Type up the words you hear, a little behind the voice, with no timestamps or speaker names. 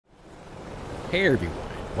Hey everyone,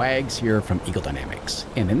 Wags here from Eagle Dynamics,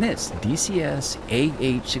 and in this DCS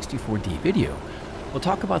AH-64D video, we'll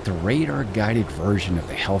talk about the radar-guided version of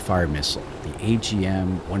the Hellfire missile, the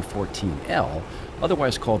AGM-114L,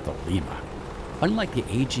 otherwise called the Lima. Unlike the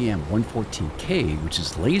AGM-114K, which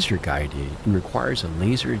is laser-guided and requires a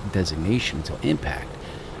laser designation until impact,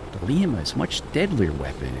 the Lima is a much deadlier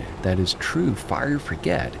weapon that is true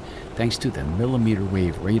fire-forget thanks to the millimeter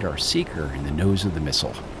wave radar seeker in the nose of the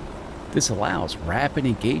missile. This allows rapid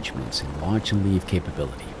engagements and launch and leave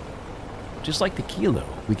capability. Just like the Kilo,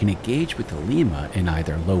 we can engage with the Lima in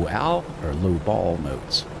either LOAL or LOBL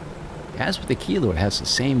modes. As with the Kilo, it has the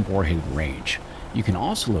same warhead range. You can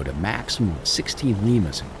also load a maximum of 16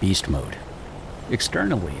 Limas in beast mode.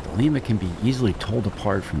 Externally, the Lima can be easily told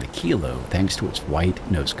apart from the Kilo thanks to its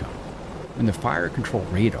white nose cone. When the fire control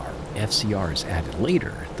radar, FCR, is added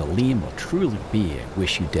later, the Lima will truly be a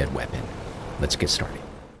wish-you-dead weapon. Let's get started.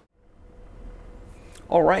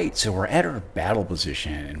 Alright, so we're at our battle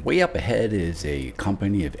position, and way up ahead is a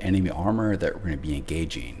company of enemy armor that we're going to be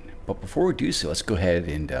engaging. But before we do so, let's go ahead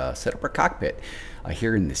and set up our cockpit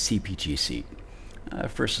here in the CPG seat.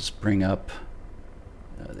 First, let's bring up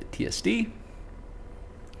the TSD.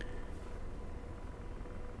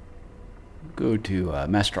 Go to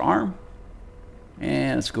Master Arm,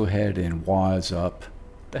 and let's go ahead and WAS up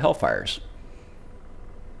the Hellfires.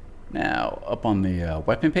 Now, up on the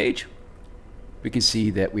weapon page, we can see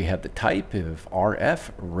that we have the type of RF,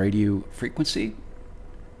 radio frequency.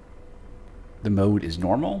 The mode is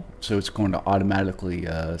normal, so it's going to automatically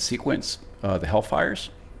sequence the Hellfires.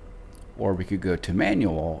 Or we could go to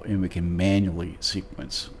manual and we can manually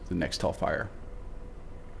sequence the next Hellfire.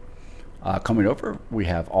 Coming over, we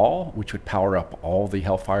have all, which would power up all the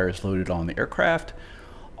Hellfires loaded on the aircraft.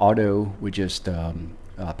 Auto would just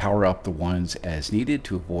power up the ones as needed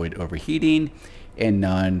to avoid overheating, and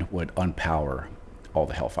none would unpower all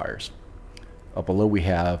the Hellfires. Up below we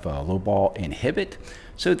have LOBL inhibit.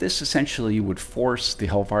 So this essentially would force the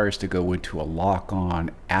Hellfires to go into a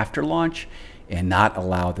lock-on after launch and not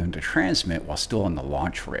allow them to transmit while still on the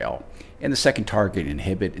launch rail. And the second target,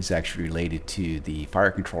 inhibit, is actually related to the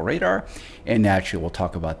fire control radar, and naturally we'll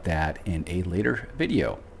talk about that in a later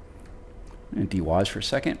video. And DWAS for a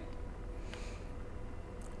second.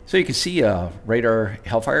 So you can see radar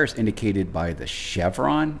Hellfire is indicated by the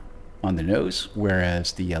chevron on the nose,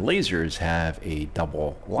 whereas the lasers have a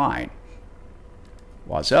double line.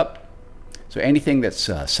 WAS up. So anything that's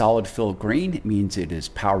solid fill green means it is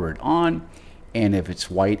powered on, and if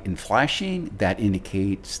it's white and flashing, that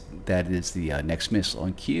indicates that it is the next missile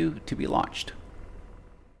in queue to be launched.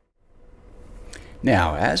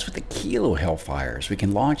 Now, as with the Kilo Hellfires, we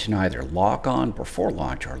can launch in either lock-on before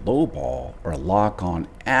launch, or LOBL, or lock-on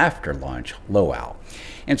after launch, LOAL.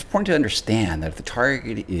 And it's important to understand that if the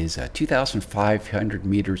target is 2,500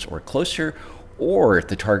 meters or closer, or if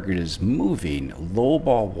the target is moving,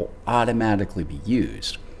 LOBL will automatically be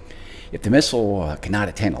used. If the missile cannot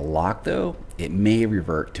attain a lock, though, it may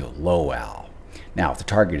revert to LOAL. Now, if the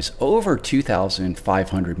target is over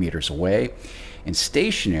 2,500 meters away and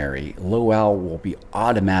stationary, LOAL will be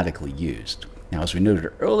automatically used. Now, as we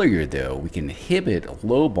noted earlier, though, we can inhibit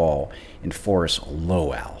LOBL and force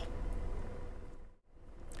LOAL.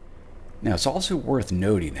 Now, it's also worth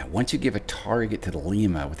noting that once you give a target to the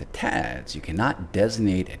Lima with the TADS, you cannot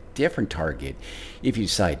designate a different target if you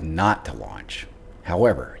decide not to launch.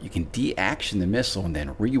 However, you can deaction the missile and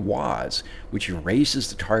then re-WAS, which erases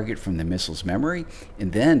the target from the missile's memory,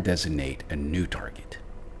 and then designate a new target.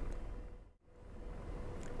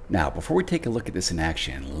 Now, before we take a look at this in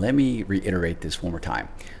action, let me reiterate this one more time.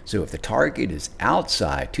 So if the target is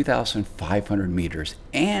outside 2,500 meters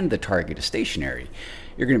and the target is stationary,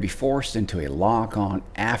 you're going to be forced into a lock-on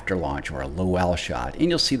after launch, or a LOAL shot, and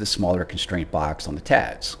you'll see the smaller constraint box on the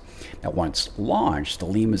TADS. Now, once launched, the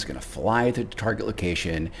Lima is going to fly to the target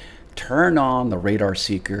location, turn on the radar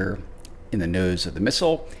seeker in the nose of the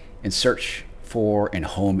missile, and search for and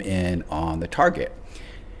home in on the target.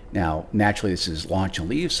 Now, naturally, this is launch and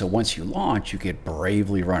leave, so once you launch, you could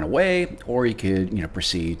bravely run away, or you could,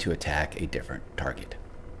 proceed to attack a different target.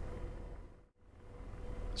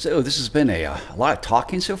 So this has been a lot of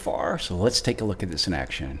talking so far, so let's take a look at this in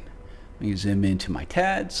action. Let me zoom into my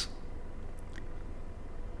TADS.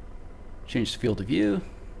 Change the field of view.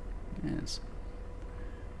 Yes.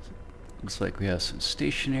 Looks like we have some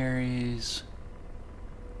stationaries.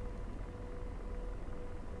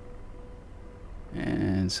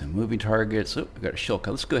 And some moving targets. Oh, we got a shell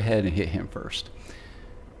cut. Let's go ahead and hit him first.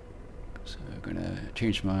 So I'm going to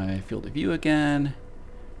change my field of view again.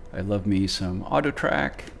 I love me some auto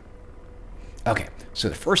track. Okay, so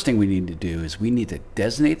the first thing we need to do is we need to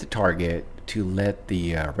designate the target to let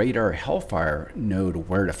the radar Hellfire know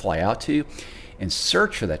where to fly out to and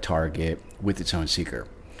search for that target with its own seeker.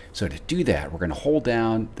 So to do that, we're going to hold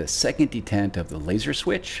down the second detent of the laser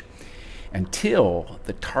switch until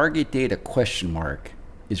the target data question mark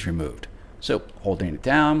is removed. So holding it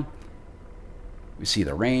down, we see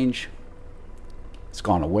the range, it's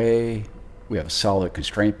gone away, we have a solid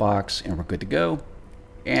constraint box, and we're good to go,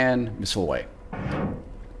 and missile away.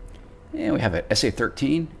 And we have an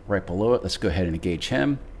SA-13 right below it. Let's go ahead and engage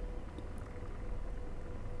him.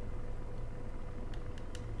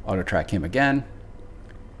 Auto track him again.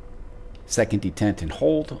 Second detent and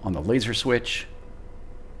hold on the laser switch.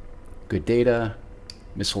 Good data,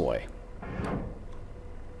 missile away.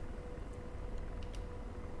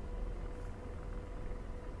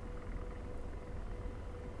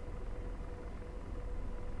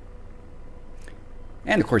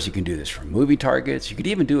 And of course, you can do this for moving targets. You could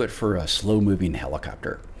even do it for a slow-moving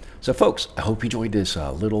helicopter. So folks, I hope you enjoyed this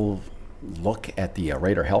little look at the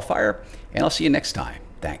radar Hellfire, and I'll see you next time.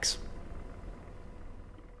 Thanks.